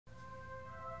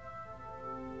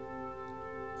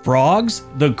Frogs,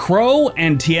 the Crow,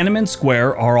 and Tiananmen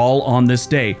Square are all on this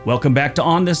day. Welcome back to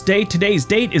On This Day. Today's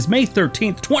date is May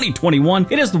 13th, 2021.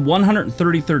 It is the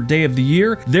 133rd day of the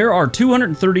year. There are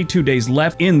 232 days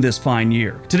left in this fine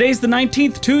year. Today's the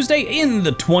 19th Tuesday in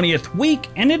the 20th week,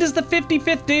 and it is the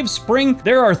 55th day of spring.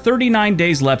 There are 39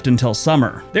 days left until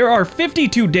summer. There are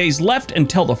 52 days left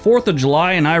until the 4th of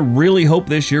July, and I really hope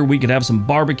this year we could have some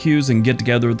barbecues and get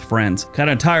together with friends.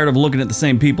 Kind of tired of looking at the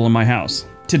same people in my house.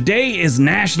 Today is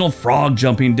National Frog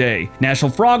Jumping Day.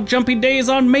 National Frog Jumping Day is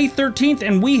on May 13th,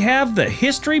 and we have the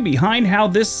history behind how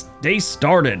this day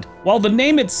started. While the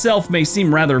name itself may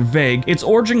seem rather vague, its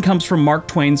origin comes from Mark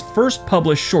Twain's first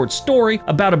published short story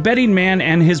about a betting man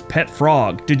and his pet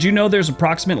frog. Did you know there's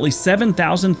approximately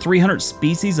 7,300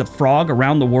 species of frog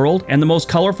around the world, and the most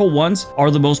colorful ones are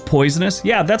the most poisonous?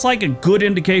 Yeah, that's like a good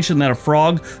indication that a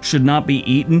frog should not be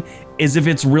eaten, is if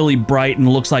it's really bright and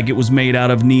looks like it was made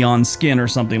out of neon skin or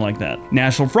something like that.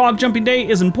 National Frog Jumping Day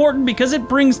is important because it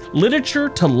brings literature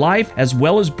to life, as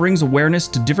well as brings awareness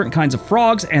to different kinds of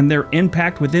frogs and their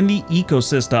impact within the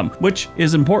ecosystem, which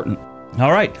is important.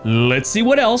 All right, let's see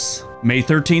what else May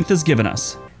 13th has given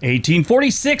us.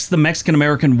 1846, the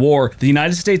Mexican-American War. The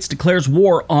United States declares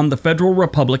war on the Federal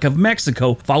Republic of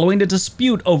Mexico following a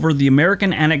dispute over the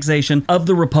American annexation of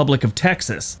the Republic of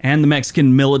Texas and the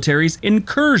Mexican military's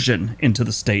incursion into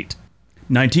the state.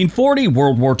 1940,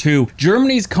 World War II.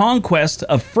 Germany's conquest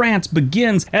of France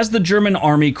begins as the German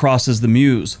army crosses the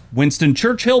Meuse. Winston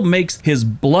Churchill makes his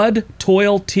blood,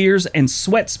 toil, tears, and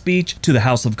sweat speech to the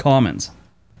House of Commons.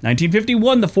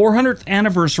 1951, the 400th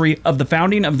anniversary of the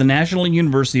founding of the National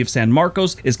University of San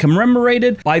Marcos is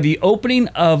commemorated by the opening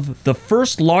of the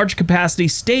first large-capacity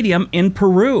stadium in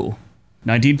Peru.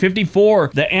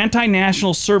 1954, the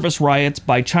anti-national service riots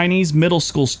by Chinese middle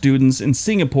school students in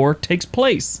Singapore takes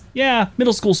place. Yeah,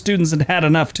 middle school students had had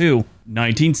enough too.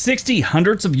 1960,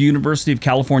 hundreds of University of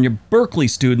California, Berkeley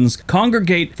students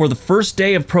congregate for the first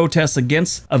day of protests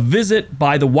against a visit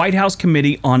by the White House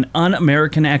Committee on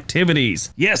Un-American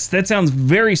Activities. Yes, that sounds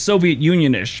very Soviet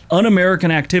Union-ish. Un-American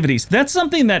activities. That's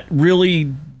something that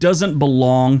really doesn't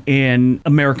belong in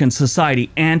American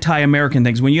society. Anti-American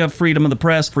things. When you have freedom of the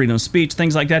press, freedom of speech,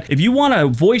 things like that. If you want to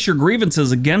voice your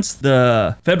grievances against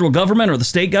the federal government or the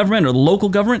state government or the local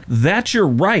government, that's your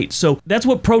right. So that's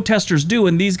what protesters do,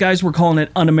 and these guys were calling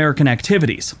it un-American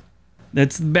activities.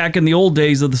 That's back in the old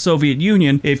days of the Soviet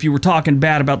Union. If you were talking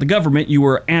bad about the government, you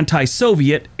were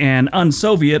anti-Soviet and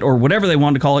un-Soviet, or whatever they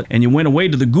wanted to call it, and you went away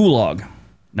to the gulag.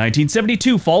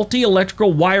 1972, faulty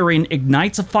electrical wiring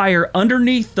ignites a fire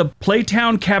underneath the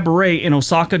Playtown Cabaret in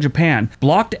Osaka, Japan.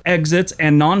 Blocked exits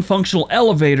and non-functional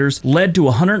elevators led to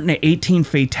 118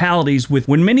 fatalities, with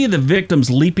many of the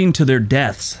victims leaping to their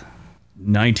deaths.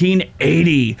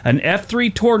 1980, an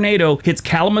F3 tornado hits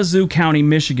Kalamazoo County,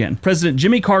 Michigan. President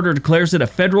Jimmy Carter declares it a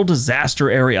federal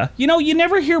disaster area. You know, you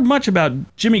never hear much about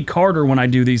Jimmy Carter when I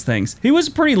do these things. He was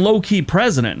a pretty low-key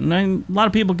president, and a lot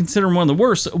of people consider him one of the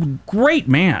worst. Great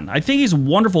man. I think he's a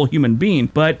wonderful human being,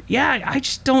 but yeah, I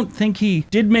just don't think he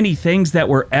did many things that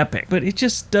were epic. But it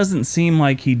just doesn't seem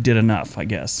like he did enough, I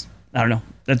guess. I don't know.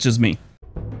 That's just me.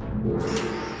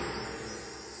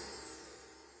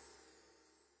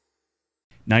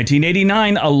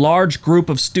 1989, a large group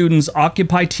of students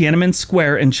occupy Tiananmen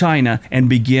Square in China and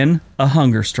begin a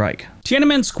hunger strike.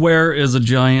 Tiananmen Square is a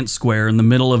giant square in the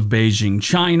middle of Beijing,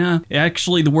 China.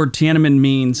 Actually, the word Tiananmen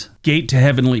means gate to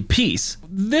heavenly peace.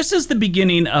 This is the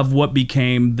beginning of what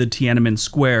became the Tiananmen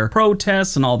Square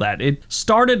protests and all that. It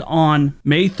started on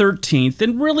May 13th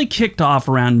and really kicked off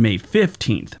around May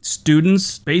 15th.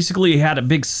 Students basically had a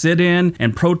big sit-in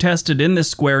and protested in this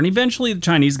square, and eventually the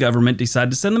Chinese government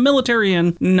decided to send the military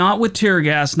in, not with tear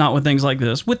gas, not with things like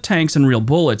this, with tanks and real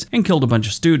bullets, and killed a bunch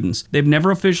of students. They've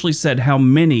never officially said how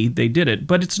many they did it,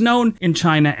 but it's known in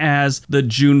China as the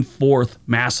June 4th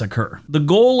massacre. The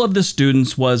goal of the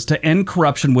students was to end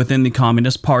corruption within the Communist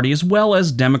Party, as well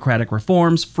as democratic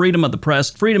reforms, freedom of the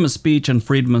press, freedom of speech, and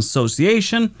freedom of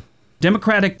association,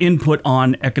 democratic input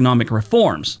on economic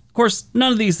reforms. Of course,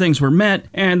 none of these things were met,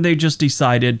 and they just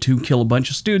decided to kill a bunch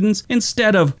of students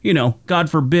instead of, God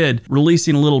forbid,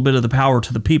 releasing a little bit of the power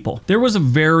to the people. There was a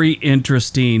very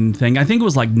interesting thing. I think it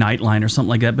was like Nightline or something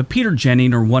like that, but Peter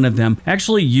Jennings, or one of them,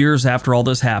 actually years after all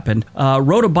this happened,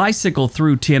 rode a bicycle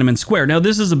through Tiananmen Square. Now,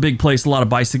 this is a big place, a lot of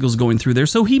bicycles going through there,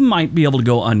 so he might be able to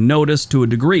go unnoticed to a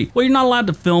degree. Well, you're not allowed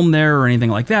to film there or anything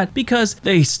like that because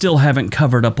they still haven't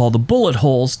covered up all the bullet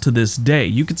holes to this day.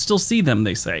 You can still see them,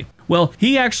 they say. Well,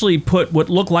 he actually put what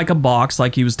looked like a box,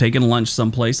 like he was taking lunch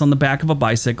someplace, on the back of a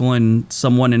bicycle, and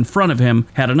someone in front of him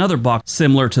had another box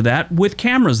similar to that with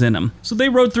cameras in them. So they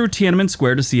rode through Tiananmen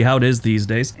Square to see how it is these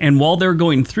days. And while they're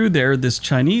going through there, this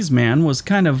Chinese man was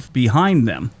kind of behind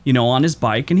them, you know, on his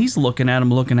bike, and he's looking at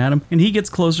him, and he gets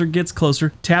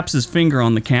closer, taps his finger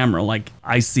on the camera like,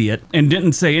 I see it, and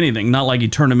didn't say anything. Not like he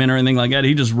turned him in or anything like that.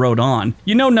 He just rode on.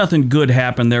 You know, nothing good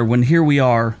happened there when here we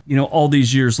are, you know, all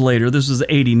these years later. This was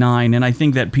 89. And I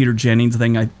think that Peter Jennings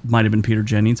thing, I might have been Peter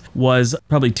Jennings, was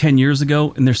probably 10 years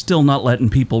ago, and they're still not letting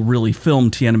people really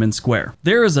film Tiananmen Square.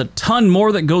 There is a ton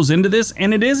more that goes into this,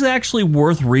 and it is actually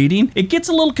worth reading. It gets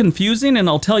a little confusing, and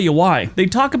I'll tell you why. They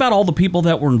talk about all the people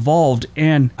that were involved,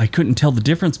 and I couldn't tell the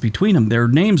difference between them. Their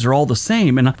names are all the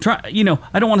same, and you know,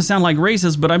 I don't want to sound like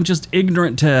racist, but I'm just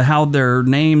ignorant to how their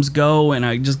names go, and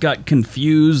I just got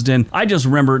confused, and I just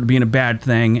remember it being a bad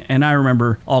thing, and I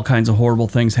remember all kinds of horrible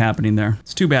things happening there.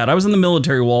 It's too bad. I was in the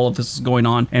military while all this is going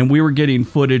on, and we were getting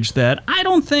footage that I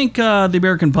don't think the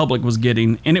American public was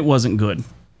getting, and it wasn't good.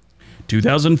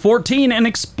 2014, an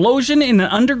explosion in an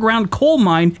underground coal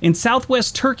mine in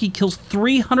southwest Turkey kills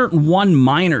 301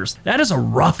 miners. That is a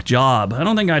rough job. I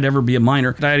don't think I'd ever be a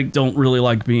miner. I don't really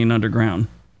like being underground.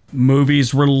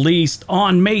 Movies released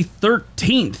on May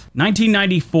 13th,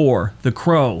 1994, The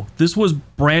Crow. This was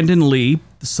Brandon Lee,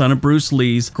 the son of Bruce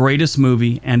Lee's greatest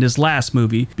movie and his last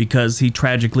movie, because he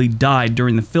tragically died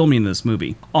during the filming of this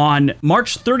movie. On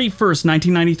March 31st,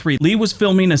 1993, Lee was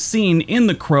filming a scene in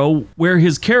The Crow where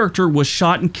his character was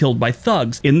shot and killed by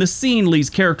thugs. In the scene,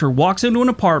 Lee's character walks into an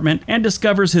apartment and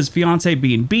discovers his fiancée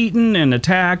being beaten and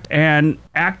attacked, and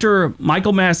actor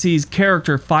Michael Massey's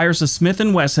character fires a Smith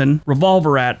 & Wesson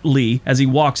revolver at Lee as he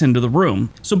walks into the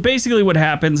room. So basically what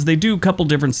happens, they do a couple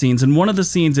different scenes, and one of the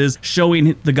scenes is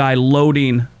showing the guy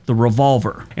loading the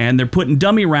revolver, and they're putting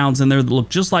dummy rounds in there that look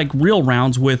just like real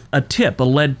rounds with a tip, a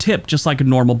lead tip, just like a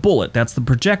normal bullet. That's the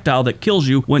projectile that kills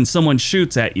you when someone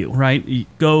shoots at you, right? It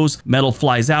goes, metal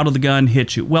flies out of the gun,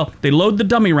 hits you. Well, they load the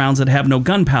dummy rounds that have no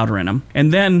gunpowder in them,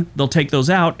 and then they'll take those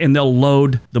out and they'll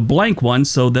load the blank ones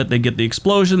so that they get the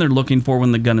explosion they're looking for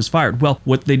when the gun is fired. Well,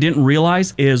 what they didn't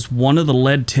realize is one of the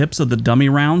lead tips of the dummy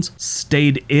rounds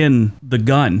stayed in the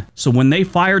gun. So when they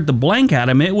fired the blank at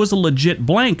him, it was a legit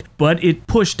blank, but it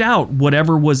pushed out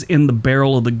whatever was in the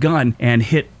barrel of the gun and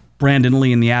hit Brandon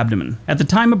Lee in the abdomen. At the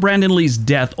time of Brandon Lee's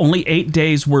death, only 8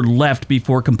 days were left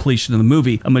before completion of the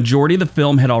movie. A majority of the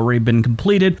film had already been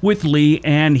completed with Lee,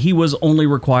 and he was only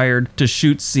required to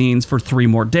shoot scenes for 3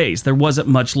 more days. There wasn't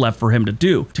much left for him to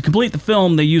do. To complete the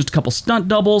film, they used a couple stunt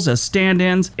doubles as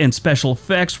stand-ins, and special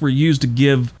effects were used to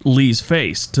give Lee's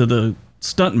face to the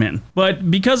stuntmen.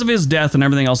 But because of his death and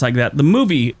everything else like that, the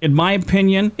movie, in my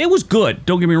opinion, it was good,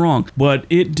 don't get me wrong, but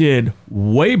it did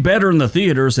way better in the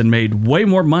theaters and made way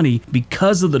more money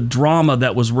because of the drama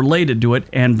that was related to it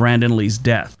and Brandon Lee's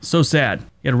death. So sad.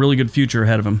 He had a really good future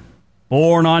ahead of him.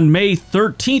 Born on May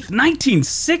 13th,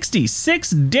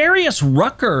 1966, Darius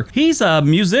Rucker. He's a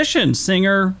musician,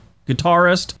 singer,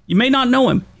 guitarist. You may not know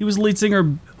him. He was the lead singer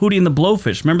of Hootie and the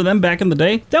Blowfish. Remember them back in the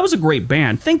day? That was a great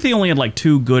band. I think they only had like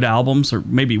 2 good albums, or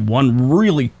maybe one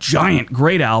really giant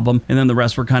great album, and then the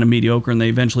rest were kind of mediocre, and they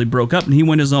eventually broke up, and he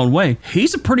went his own way.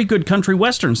 He's a pretty good country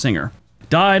western singer.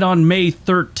 Died on May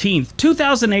 13th,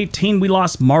 2018, we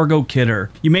lost Margot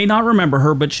Kidder. You may not remember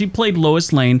her, but she played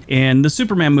Lois Lane in the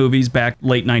Superman movies back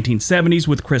late 1970s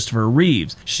with Christopher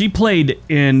Reeves. She played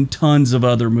in tons of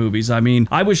other movies. I mean,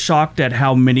 I was shocked at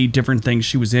how many different things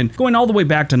she was in, going all the way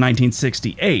back to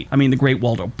 1968. I mean, The Great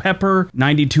Waldo Pepper,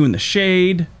 92 in the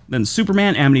Shade, then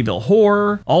Superman, Amityville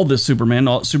Horror, all this Superman,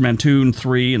 Superman 2 and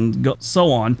 3, and so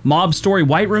on. Mob Story,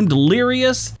 White Room,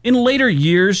 Delirious. In later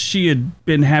years, she had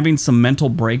been having some mental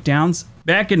breakdowns.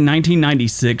 Back in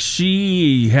 1996,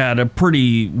 she had a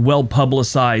pretty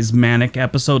well-publicized manic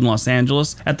episode in Los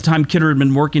Angeles. At the time, Kidder had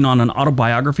been working on an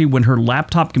autobiography when her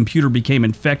laptop computer became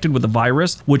infected with a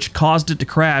virus, which caused it to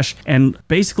crash and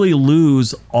basically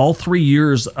lose all 3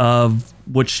 years of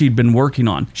what she'd been working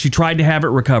on. She tried to have it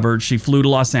recovered. She flew to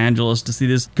Los Angeles to see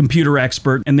this computer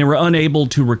expert, and they were unable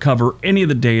to recover any of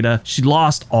the data. She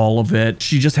lost all of it.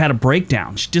 She just had a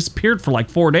breakdown. She disappeared for like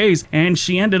 4 days, and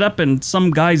she ended up in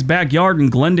some guy's backyard in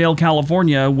Glendale,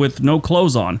 California with no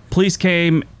clothes on. Police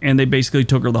came, and they basically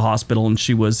took her to the hospital, and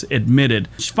she was admitted.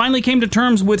 She finally came to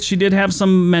terms with she did have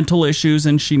some mental issues,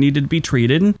 and she needed to be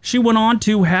treated, and she went on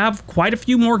to have quite a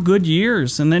few more good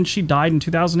years, and then she died in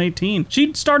 2018.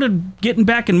 She started getting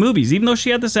back in movies, even though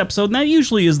she had this episode, and that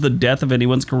usually is the death of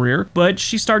anyone's career, but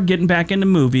she started getting back into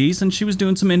movies, and she was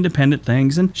doing some independent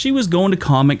things, and she was going to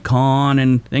Comic-Con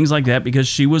and things like that because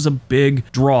she was a big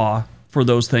draw for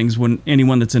those things when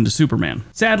anyone that's into Superman.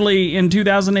 Sadly, in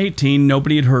 2018,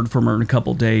 nobody had heard from her in a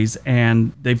couple days,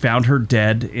 and they found her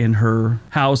dead in her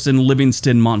house in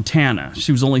Livingston, Montana.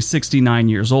 She was only 69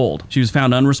 years old. She was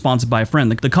found unresponsive by a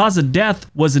friend. The cause of death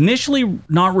was initially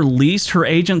not released. Her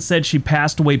agent said she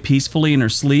passed away peacefully in her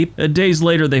sleep. Days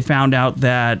later, they found out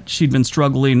that she'd been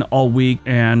struggling all week,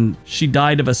 and she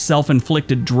died of a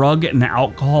self-inflicted drug and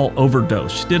alcohol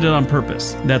overdose. She did it on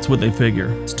purpose. That's what they figure.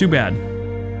 It's too bad.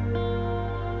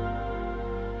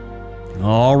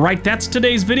 All right, that's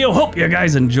today's video. Hope you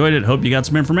guys enjoyed it. Hope you got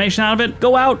some information out of it.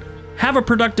 Go out, have a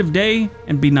productive day,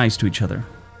 and be nice to each other.